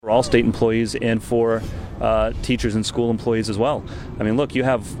all state employees and for teachers and school employees as well. I mean, look, you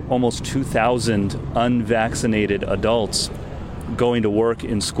have almost 2,000 unvaccinated adults going to work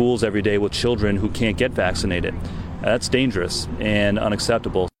in schools every day with children who can't get vaccinated. That's dangerous and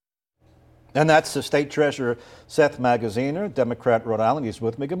unacceptable. And that's the State Treasurer, Seth Magaziner, Democrat, Rhode Island. He's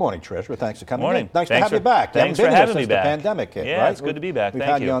with me. Good morning, Treasurer. Thanks for coming in. Nice to have you back. Thanks for having me back. The pandemic hit, yeah, right? It's good to be back. We've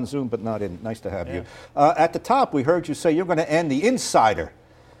Thank had you you on Zoom, but not in. Nice to have you. At the top, we heard you say you're going to end the insider,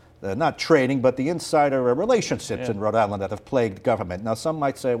 not trading, but the insider relationships in Rhode Island that have plagued government. Now, some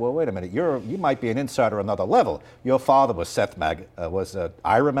might say, well, wait a minute, you might be an insider another level. Your father was was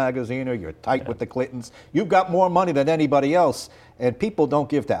Ira Magaziner. You're tight with the Clintons. You've got more money than anybody else, and people don't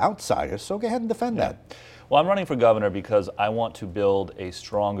give to outsiders, so go ahead and defend that. Well, I'm running for governor because I want to build a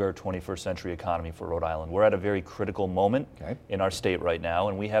stronger 21st century economy for Rhode Island. We're at a very critical moment in our state right now,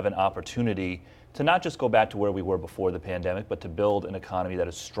 and we have an opportunity to not just go back to where we were before the pandemic, but to build an economy that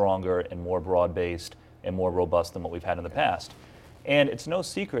is stronger and more broad-based and more robust than what we've had in the past. And it's no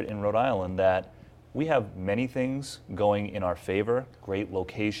secret in Rhode Island that we have many things going in our favor: great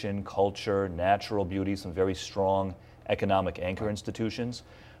location, culture, natural beauty, some very strong economic anchor institutions.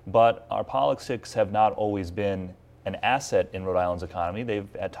 But our politics have not always been an asset in Rhode Island's economy.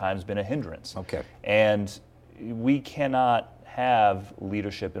 They've at times been a hindrance. And we cannot have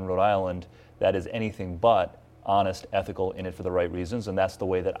leadership in Rhode Island that is anything but honest, ethical, in it for the right reasons, and that's the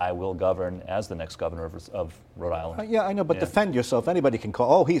way that I will govern as the next governor of Rhode Island. Yeah, I know, but defend yourself. Anybody can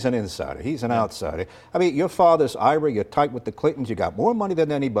call, oh, he's an insider, he's an outsider. I mean, your father's Ira, you're tight with the Clintons, you got more money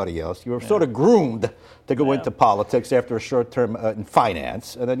than anybody else. You were sort of groomed to go into politics after a short term in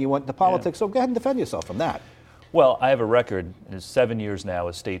finance, and then you went into politics, so go ahead and defend yourself from that. Well, I have a record, in 7 years now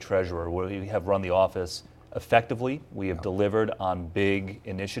as state treasurer, where we have run the office effectively. We have delivered on big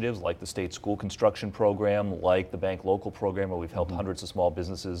initiatives like the state school construction program, like the bank local program, where we've helped hundreds of small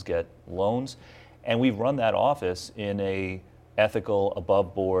businesses get loans. And we've run that office in a ethical,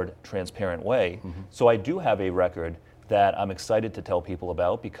 above board, transparent way. So I do have a record that I'm excited to tell people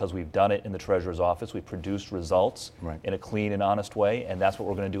about because we've done it in the treasurer's office. We've produced results in a clean and honest way, and that's what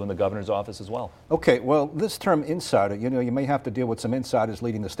we're going to do in the governor's office as well. Okay, well, this term insider, you know, you may have to deal with some insiders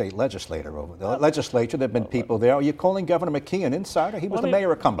leading the state legislature over the legislature. There have been people there. Are you calling Governor McKee an insider? He was the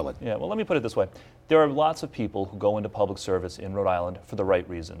mayor of Cumberland. Yeah, well, let me put it this way. There are lots of people who go into public service in Rhode Island for the right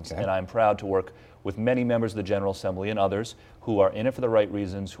reasons, and I'm proud to work with many members of the General Assembly and others who are in it for the right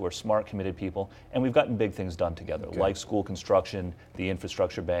reasons, who are smart, committed people, and we've gotten big things done together, like school construction, the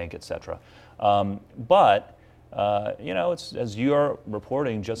infrastructure bank, et cetera. But you know, it's, as your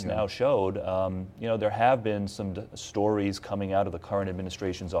reporting just now showed, you know, there have been some stories coming out of the current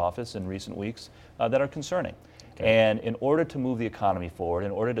administration's office in recent weeks that are concerning. And in order to move the economy forward,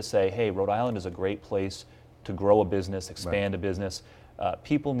 in order to say, hey, Rhode Island is a great place to grow a business, expand a business,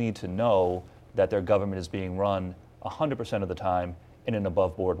 people need to know that their government is being run 100% of the time in an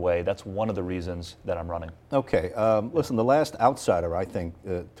above-board way. That's one of the reasons that I'm running. Okay. Listen, the last outsider, I think,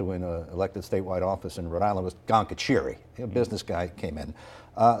 to win an elected statewide office in Rhode Island was Gon Carcheri. A business guy came in.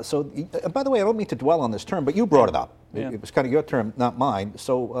 By the way, I don't mean to dwell on this term, but you brought it up. It was kind of your term, not mine.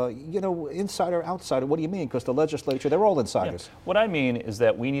 So, you know, insider, outsider, what do you mean? Because the legislature, they're all insiders. What I mean is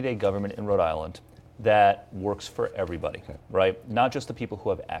that we need a government in Rhode Island that works for everybody, right? Not just the people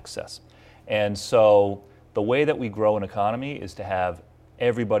who have access. And so the way that we grow an economy is to have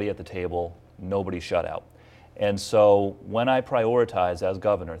everybody at the table, nobody shut out. And so when I prioritize as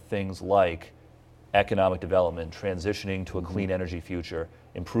governor things like economic development, transitioning to a clean energy future,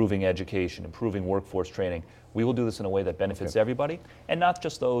 improving education, improving workforce training, we will do this in a way that benefits everybody and not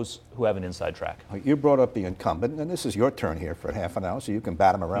just those who have an inside track. You brought up the incumbent, and this is your turn here for half an hour, so you can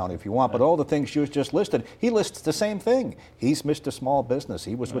bat him around if you want, but all the things you just listed, he lists the same thing. He's Mr. Small Business.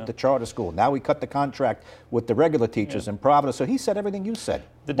 He was with the charter school. Now he cut the contract with the regular teachers in Providence, so he said everything you said.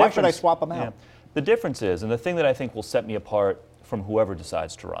 Why should I swap him out? The difference is, and the thing that I think will set me apart from whoever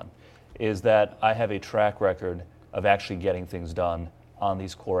decides to run, is that I have a track record of actually getting things done on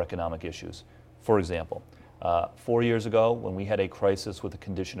these core economic issues. For example, 4 years ago, when we had a crisis with the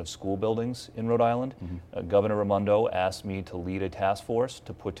condition of school buildings in Rhode Island, Governor Raimondo asked me to lead a task force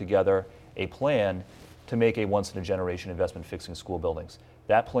to put together a plan to make a once-in-a-generation investment fixing school buildings.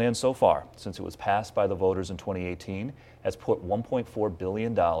 That plan so far, since it was passed by the voters in 2018, has put $1.4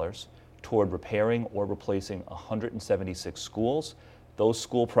 billion toward repairing or replacing 176 schools. Those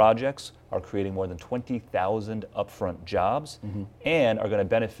school projects are creating more than 20,000 upfront jobs and are going to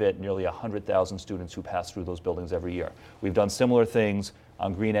benefit nearly 100,000 students who pass through those buildings every year. We've done similar things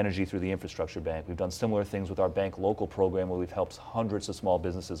on green energy through the infrastructure bank. We've done similar things with our bank local program where we've helped hundreds of small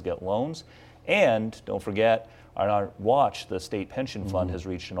businesses get loans. And don't forget, on our watch, the state pension fund has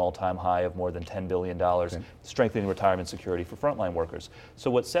reached an all-time high of more than $10 billion, strengthening retirement security for frontline workers.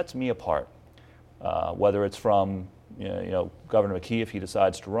 So what sets me apart, whether it's from Governor McKee if he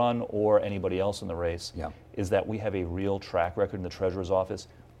decides to run or anybody else in the race, is that we have a real track record in the Treasurer's office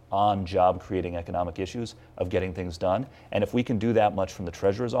on job-creating economic issues of getting things done. And if we can do that much from the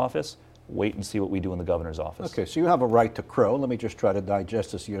Treasurer's office, wait and see what we do in the Governor's office. Okay, so you have a right to crow. Let me just try to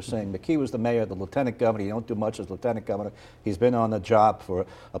digest this. You're saying McKee was the mayor, the lieutenant governor. You don't do much as lieutenant governor. He's been on the job for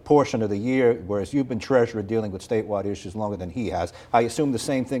a portion of the year, whereas you've been treasurer dealing with statewide issues longer than he has. I assume the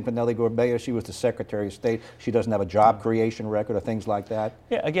same thing for Nellie Gorbea. She was the Secretary of State. She doesn't have a job creation record or things like that?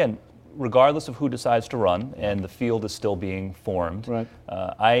 Yeah, again, regardless of who decides to run, and the field is still being formed,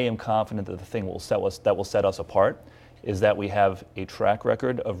 I am confident that the thing that will set us apart is that we have a track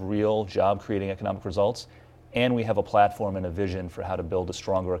record of real job-creating economic results, and we have a platform and a vision for how to build a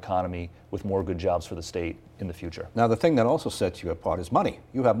stronger economy with more good jobs for the state in the future. Now, the thing that also sets you apart is money.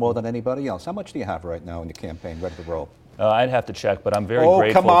 You have more than anybody else. How much do you have right now in your campaign ready to roll? I'd have to check, but I'm very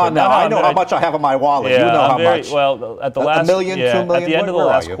grateful. Oh, come on now. I know how much I have in my wallet. Yeah, you know how much. Well, at the last, $1 million, $2 million? At the end of the Where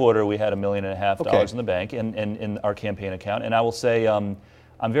last quarter, we had $1.5 million in the bank and in our campaign account. And I will say, I'm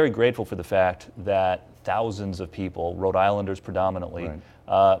very grateful for the fact that thousands of people, Rhode Islanders predominantly,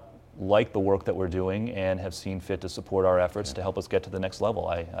 like the work that we're doing and have seen fit to support our efforts to help us get to the next level.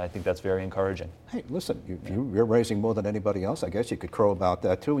 I think that's very encouraging. Hey, listen, you're raising more than anybody else. I guess you could crow about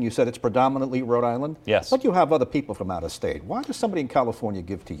that too. And you said it's predominantly Rhode Island? Yes. But you have other people from out of state. Why does somebody in California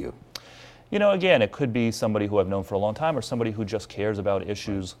give to you? You know, again, it could be somebody who I've known for a long time or somebody who just cares about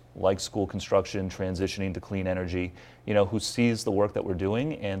issues like school construction, transitioning to clean energy, who sees the work that we're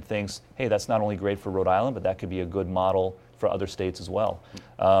doing and thinks, hey, that's not only great for Rhode Island, but that could be a good model for other states as well.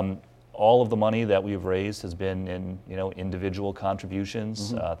 All of the money that we've raised has been in, individual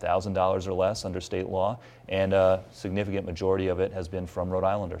contributions, $1,000 or less under state law, and a significant majority of it has been from Rhode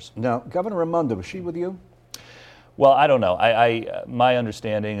Islanders. Now, Governor Raimondo, was she with you? Well, I don't know. My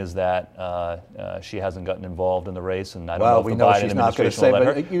understanding is that she hasn't gotten involved in the race, and I don't know if the Biden administration will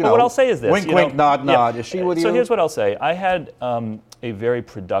let her. But what I'll say is this: wink, wink, nod, nod. Is she with you? So here's what I'll say: I had a very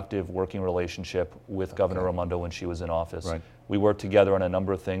productive working relationship with Governor Raimondo when she was in office. We worked together on a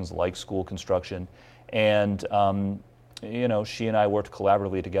number of things like school construction, and she and I worked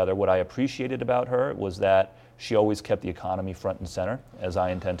collaboratively together. What I appreciated about her was that she always kept the economy front and center, as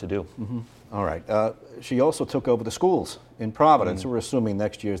I intend to do. All right. She also took over the schools in Providence. We're assuming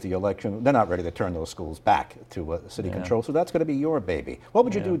next year's the election. They're not ready to turn those schools back to city control, so that's going to be your baby. What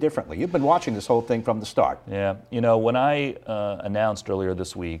would you do differently? You've been watching this whole thing from the start. Yeah. When I announced earlier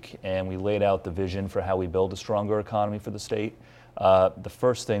this week and we laid out the vision for how we build a stronger economy for the state, the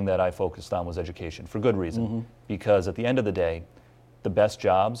first thing that I focused on was education, for good reason. Because at the end of the day, the best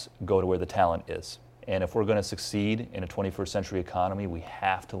jobs go to where the talent is. And if we're going to succeed in a 21st century economy, we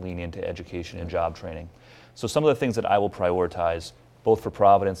have to lean into education and job training. So some of the things that I will prioritize, both for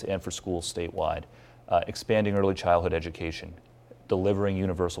Providence and for schools statewide, expanding early childhood education, delivering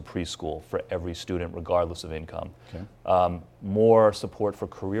universal preschool for every student regardless of income, more support for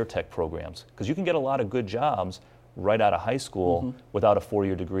career tech programs, because you can get a lot of good jobs right out of high school without a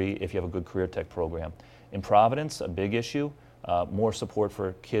 4-year degree if you have a good career tech program. In Providence, a big issue, more support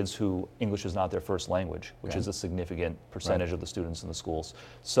for kids who English is not their first language, which is a significant percentage of the students in the schools.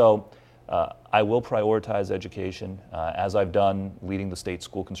 So I will prioritize education, as I've done leading the state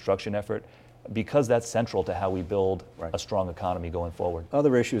school construction effort, because that's central to how we build a strong economy going forward.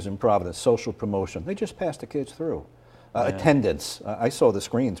 Other issues in Providence, social promotion. They just passed the kids through. Attendance. I saw the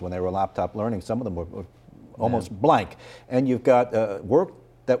screens when they were laptop learning. Some of them were almost blank. And you've got work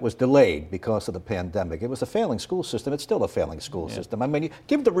that was delayed because of the pandemic. It was a failing school system. It's still a failing school system. I mean,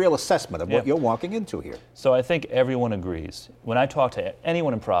 give the real assessment of what you're walking into here. So I think everyone agrees. When I talk to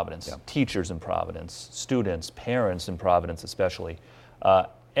anyone in Providence, teachers in Providence, students, parents in Providence especially,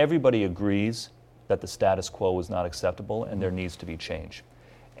 everybody agrees that the status quo is not acceptable and there needs to be change.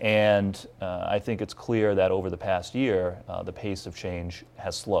 And I think it's clear that over the past year, the pace of change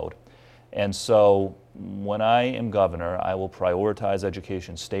has slowed. And so when I am governor, I will prioritize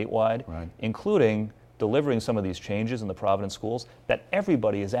education statewide, including delivering some of these changes in the Providence schools that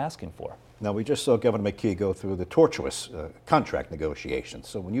everybody is asking for. Now, we just saw Governor McKee go through the tortuous contract negotiations.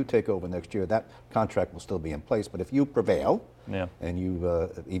 So when you take over next year, that contract will still be in place. But if you prevail and you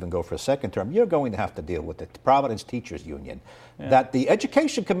even go for a second term, you're going to have to deal with the Providence Teachers Union that the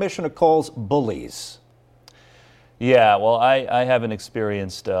Education Commissioner calls bullies. Yeah, well, I haven't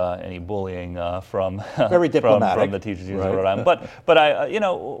experienced any bullying from Very diplomatic. from the teachers union of Rhode Island. But I,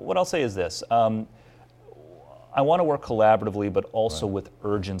 what I'll say is this: I want to work collaboratively, but also with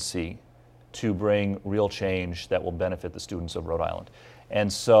urgency, to bring real change that will benefit the students of Rhode Island.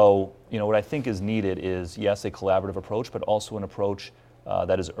 And so, what I think is needed is, yes, a collaborative approach, but also an approach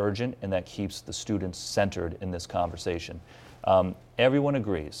that is urgent and that keeps the students centered in this conversation. Everyone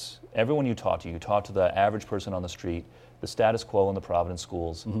agrees. Everyone you talk to the average person on the street, the status quo in the Providence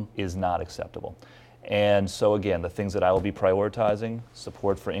schools is not acceptable. And so again, the things that I will be prioritizing,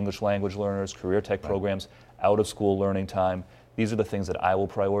 support for English language learners, career tech programs, out of school learning time, these are the things that I will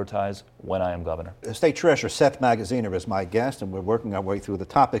prioritize when I am governor. State Treasurer Seth Magaziner is my guest, and we're working our way through the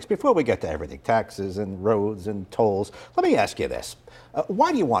topics. Before we get to everything, taxes and roads and tolls, let me ask you this.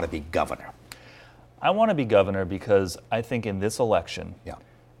 Why do you want to be governor? I want to be governor because I think in this election,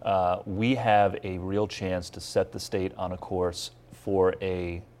 we have a real chance to set the state on a course for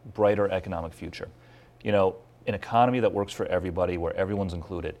a brighter economic future. An economy that works for everybody, where everyone's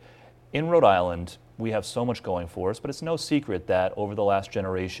included. In Rhode Island, we have so much going for us, but it's no secret that over the last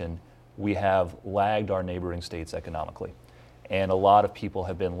generation, we have lagged our neighboring states economically. And a lot of people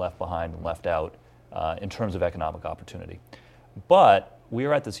have been left behind and left out in terms of economic opportunity. But we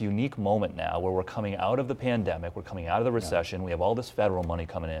are at this unique moment now where we're coming out of the pandemic, we're coming out of the recession, we have all this federal money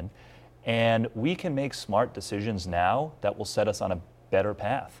coming in, and we can make smart decisions now that will set us on a better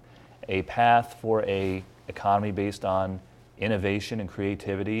path. A path for a economy based on innovation and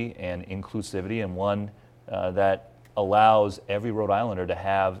creativity and inclusivity, and one that allows every Rhode Islander to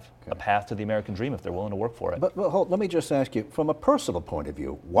have a path to the American dream if they're willing to work for it. But let me just ask you, from a personal point of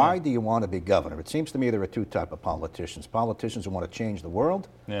view, why do you want to be governor? It seems to me there are two types of politicians. Politicians who want to change the world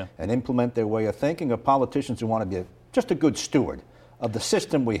and implement their way of thinking, or politicians who want to be just a good steward of the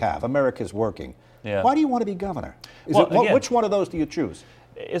system we have. America's working. Why do you want to be governor? Which one of those do you choose?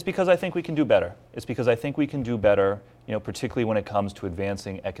 It's because I think we can do better. It's because I think we can do better, particularly when it comes to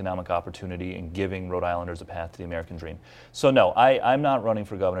advancing economic opportunity and giving Rhode Islanders a path to the American dream. So no, I'm not running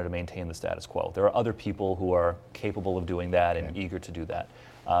for governor to maintain the status quo. There are other people who are capable of doing that and eager to do that.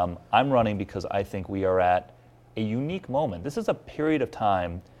 I'm running because I think we are at a unique moment. This is a period of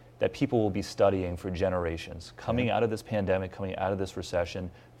time that people will be studying for generations, coming out of this pandemic, coming out of this recession,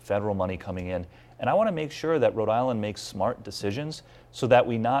 federal money coming in. And I want to make sure that Rhode Island makes smart decisions so that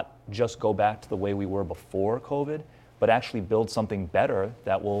we not just go back to the way we were before COVID, but actually build something better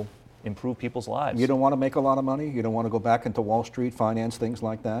that will improve people's lives. You don't want to make a lot of money? You don't want to go back into Wall Street, finance things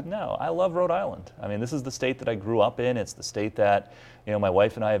like that? No, I love Rhode Island. I mean, this is the state that I grew up in. It's the state that, my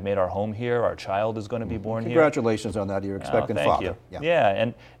wife and I have made our home here. Our child is going to be born here. Congratulations on that. You're expecting father. Thank you. Yeah,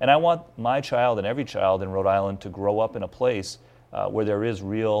 and I want my child and every child in Rhode Island to grow up in a place where there is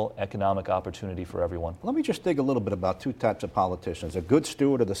real economic opportunity for everyone. Let me just dig a little bit about two types of politicians: a good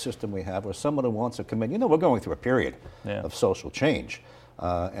steward of the system we have, or someone who wants to come in. We're going through a period of social change,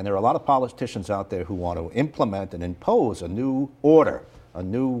 and there are a lot of politicians out there who want to implement and impose a new order, a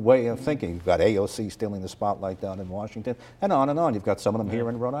new way of thinking. You've got AOC stealing the spotlight down in Washington, and on and on. You've got some of them here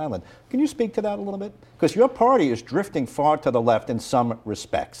in Rhode Island. Can you speak to that a little bit? Because your party is drifting far to the left in some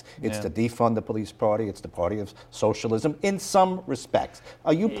respects. It's the defund the police party. It's the party of socialism in some respects.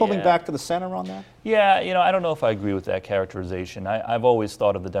 Are you pulling back to the center on that? Yeah, I don't know if I agree with that characterization. I've always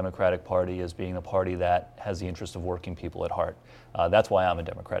thought of the Democratic Party as being a party that has the interest of working people at heart. That's why I'm a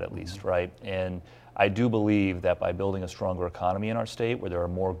Democrat, at least, right? And I do believe that by building a stronger economy in our state, where there are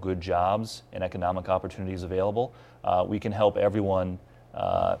more good jobs and economic opportunities available, we can help everyone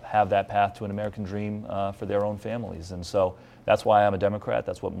have that path to an American dream for their own families. And so that's why I'm a Democrat.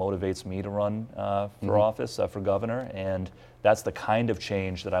 That's what motivates me to run for office, for governor. And that's the kind of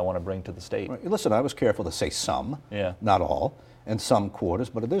change that I want to bring to the state. Right. Listen, I was careful to say some, not all, and some quarters,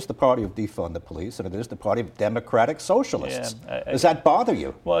 but it is the party of defund the police, and it is the party of democratic socialists. Does that bother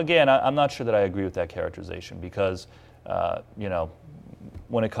you? Well, again, I'm not sure that I agree with that characterization because,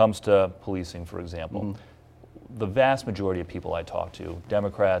 when it comes to policing, for example, the vast majority of people I talk to,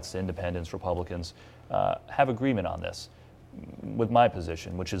 Democrats, Independents, Republicans, have agreement on this with my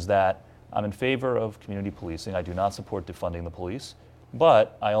position, which is that I'm in favor of community policing. I do not support defunding the police,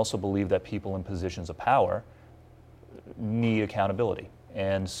 but I also believe that people in positions of power need accountability.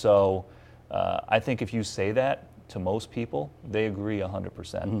 And so I think if you say that to most people, they agree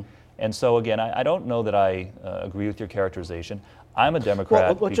 100%. And so again, I don't know that I agree with your characterization. I'm a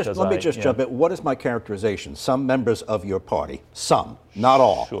Democrat because let me just jump in. What is my characterization? Some members of your party, some, not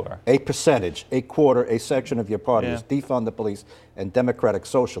all, a percentage, a quarter, a section of your party is defund the police and democratic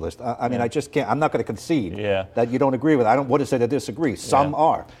socialist. I mean, I just can't, I'm not going to concede that you don't agree with it. I don't want to say to disagree. Some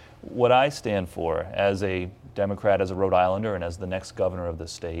are. What I stand for as a Democrat, as a Rhode Islander, and as the next governor of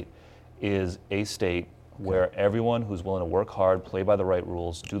this state is a state where everyone who's willing to work hard, play by the right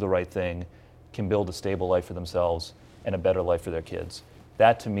rules, do the right thing, can build a stable life for themselves and a better life for their kids.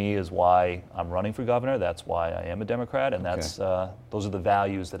 that to me is why I'm running for governor. That's why I am a Democrat, and that's those are the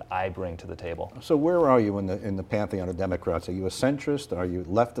values that I bring to the table. So where are you in the pantheon of Democrats? Are you a centrist? Are you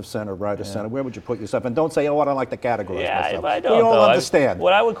left of center, right of center? Where would you put yourself? And don't say, oh, I don't like to categorize myself. I don't. We all understand.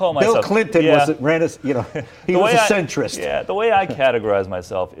 What I would call myself. Bill Clinton ran as, he was a centrist. Yeah, the way I categorize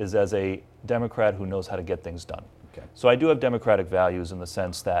myself is as a Democrat who knows how to get things done. Okay. So I do have democratic values in the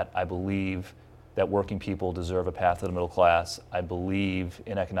sense that I believe that working people deserve a path to the middle class. I believe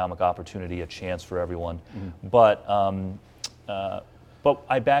in economic opportunity, a chance for everyone. But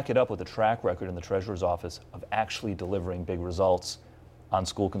I back it up with a track record in the Treasurer's Office of actually delivering big results on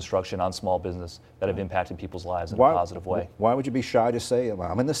school construction, on small business that have impacted people's lives in a positive way. Why would you be shy to say,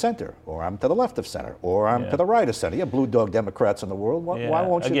 well, I'm in the center, or I'm to the left of center, or I'm to the right of center? You have blue dog Democrats in the world. Why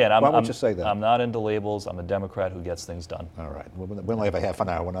won't you? Again, why won't you say that? I'm not into labels. I'm a Democrat who gets things done. All right. We only have a half an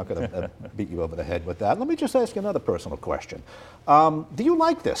hour. We're not going to beat you over the head with that. Let me just ask you another personal question. Do you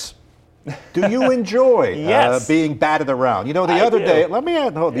like this? Do you enjoy being batted around? You know, the other day, let me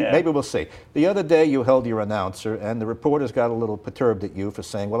add, maybe we'll see. The other day you held your announcer and the reporters got a little perturbed at you for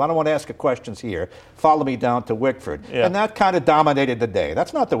saying, well, I don't want to ask you questions here. Follow me down to Wickford. Yeah. And that kind of dominated the day.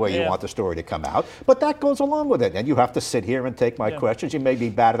 That's not the way you want the story to come out, but that goes along with it. And you have to sit here and take my questions. You may be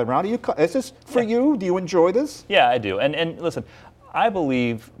batted around. Is this for you? Do you enjoy this? Yeah, I do. And listen, I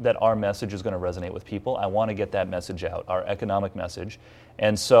believe that our message is going to resonate with people. I want to get that message out, our economic message.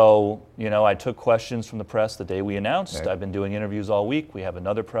 And so, I took questions from the press the day we announced. I've been doing interviews all week. We have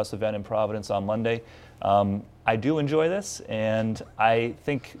another press event in Providence on Monday. I do enjoy this, and I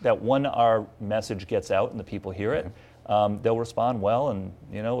think that when our message gets out and the people hear it, they'll respond well, and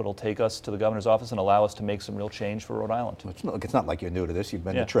it'll take us to the governor's office and allow us to make some real change for Rhode Island. It's not like you're new to this. You've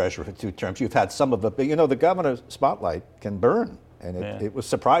been the treasurer for 2 terms. You've had some of it, but the governor's spotlight can burn. And it was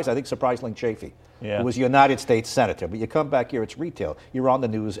surprisingly chafy. It was United States Senator, but you come back here, it's retail. You're on the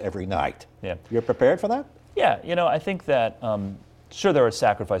news every night. Yeah. You're prepared for that? Yeah, I think that, sure, there are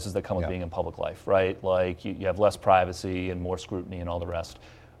sacrifices that come with being in public life, right? Like you have less privacy and more scrutiny and all the rest.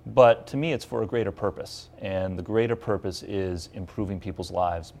 But to me, it's for a greater purpose. And the greater purpose is improving people's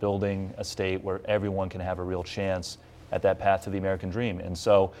lives, building a state where everyone can have a real chance at that path to the American dream. And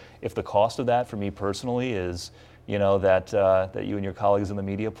so if the cost of that for me personally is that you and your colleagues in the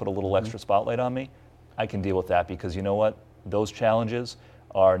media put a little extra spotlight on me, I can deal with that because you know what? Those challenges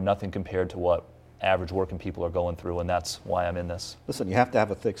are nothing compared to what average working people are going through, and that's why I'm in this. Listen, you have to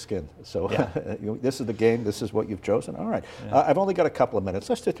have a thick skin. So this is the game. This is what you've chosen. All right. I've only got a couple of minutes.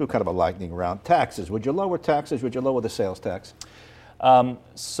 Let's just do kind of a lightning round. Taxes. Would you lower taxes? Would you lower the sales tax?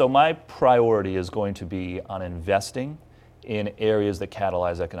 So my priority is going to be on investing in areas that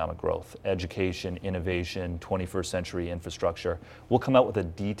catalyze economic growth, education, innovation, 21st century infrastructure. We'll come out with a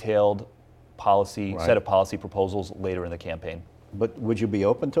detailed set of policy proposals later in the campaign. But would you be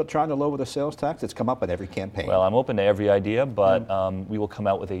open to trying to lower the sales tax? It's come up in every campaign. Well, I'm open to every idea, but we will come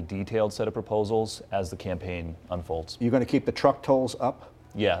out with a detailed set of proposals as the campaign unfolds. You're going to keep the truck tolls up?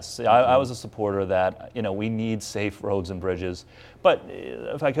 Yes, I was a supporter that, we need safe roads and bridges. But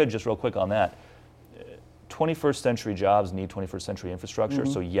if I could just real quick on that, 21st century jobs need 21st century infrastructure.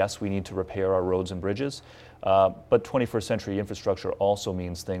 So yes, we need to repair our roads and bridges. But 21st century infrastructure also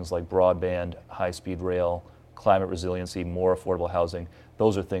means things like broadband, high-speed rail, climate resiliency, more affordable housing.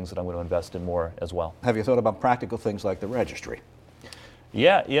 Those are things that I'm going to invest in more as well. Have you thought about practical things like the registry?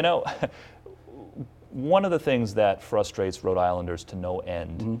 Yeah, one of the things that frustrates Rhode Islanders to no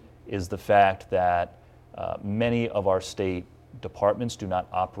end is the fact that many of our state departments do not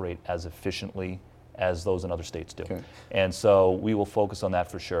operate as efficiently as those in other states do. Okay. And so we will focus on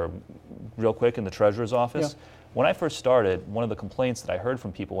that for sure. Real quick, in the Treasurer's Office, when I first started, one of the complaints that I heard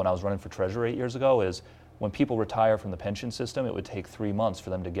from people when I was running for Treasurer 8 years ago is when people retire from the pension system, it would take 3 months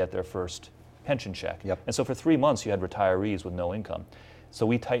for them to get their first pension check. And so for 3 months, you had retirees with no income. So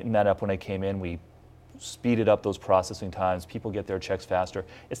we tightened that up when I came in. We speeded up those processing times. People get their checks faster.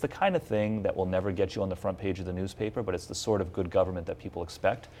 It's the kind of thing that will never get you on the front page of the newspaper, but it's the sort of good government that people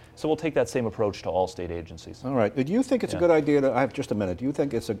expect. So we'll take that same approach to all state agencies. All right. Do you think it's a good idea I have just a minute. Do you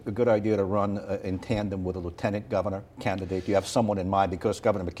think it's a good idea to run in tandem with a lieutenant governor candidate? Do you have someone in mind? Because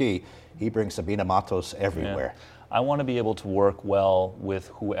Governor McKee, he brings Sabina Matos everywhere. I want to be able to work well with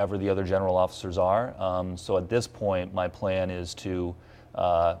whoever the other general officers are. So at this point, my plan is to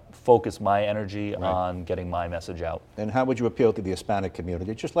focus my energy on getting my message out. And how would you appeal to the Hispanic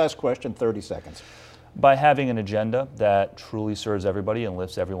community? Just last question, 30 seconds. By having an agenda that truly serves everybody and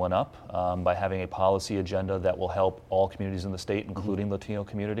lifts everyone up, by having a policy agenda that will help all communities in the state, including Latino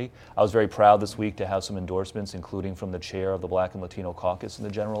community. I was very proud this week to have some endorsements, including from the chair of the Black and Latino Caucus in the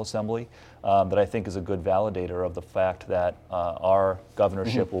General Assembly, that I think is a good validator of the fact that our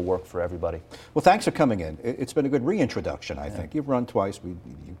governorship will work for everybody. Well, thanks for coming in. It's been a good reintroduction, I think. You've run twice,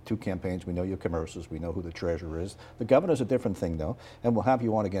 two campaigns, we know your commercials, we know who the treasurer is. The governor's a different thing, though, and we'll have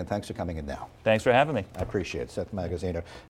you on again. Thanks for coming in now. Thanks for having me. I appreciate it. Seth Magaziner.